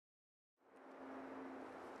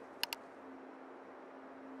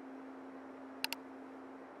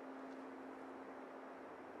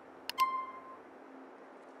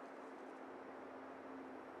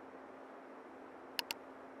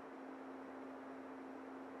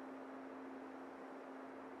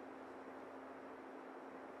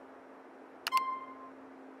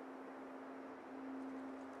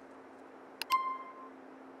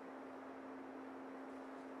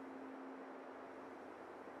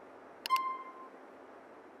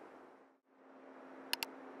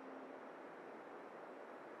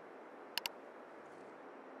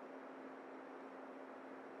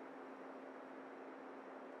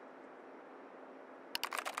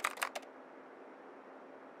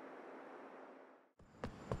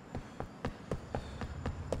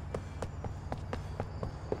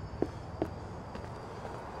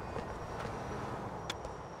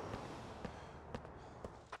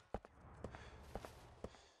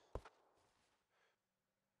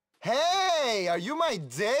Hey, are you my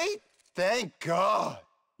date? Thank God.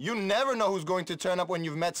 You never know who's going to turn up when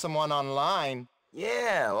you've met someone online.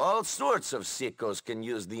 Yeah, all sorts of sickos can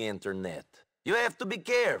use the internet. You have to be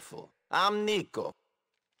careful. I'm Niko.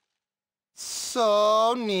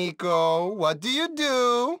 So, Niko, what do you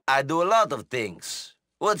do? I do a lot of things.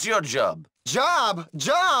 What's your job? Job?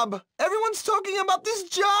 Everyone's talking about this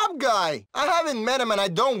job guy. I haven't met him and I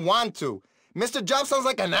don't want to. Mr. Job sounds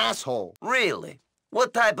like an asshole. Really?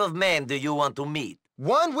 What type of man do you want to meet?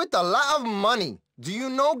 One with a lot of money. Do you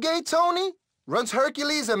know Gay Tony? Runs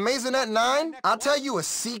Hercules and Maisonette 9? I'll tell you a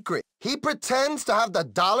secret. He pretends to have the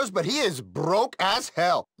dollars, but he is broke as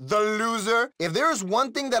hell. The loser. If there is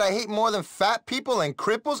one thing that I hate more than fat people and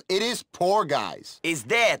cripples, it is poor guys. Is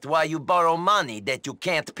that why you borrow money that you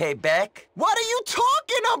can't pay back? What are you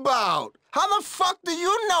talking about? How the fuck do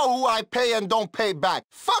you know who I pay and don't pay back?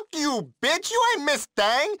 Fuck you, bitch. You ain't Miss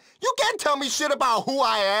Thang. You can't tell me shit about who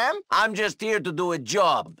I am. I'm just here to do a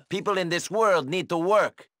job. People in this world need to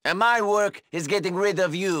work. And my work is getting rid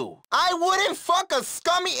of you. I wouldn't fuck a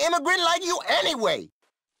scummy immigrant like you anyway.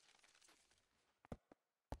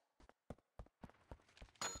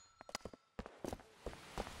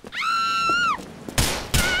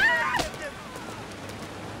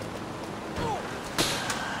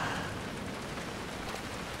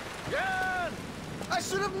 I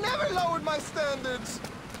should have never lowered my standards.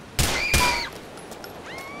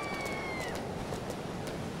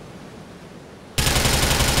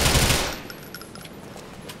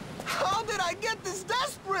 How did I get this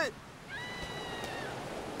desperate?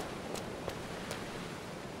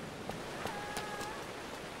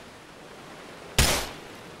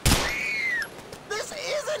 This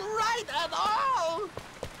isn't right at all!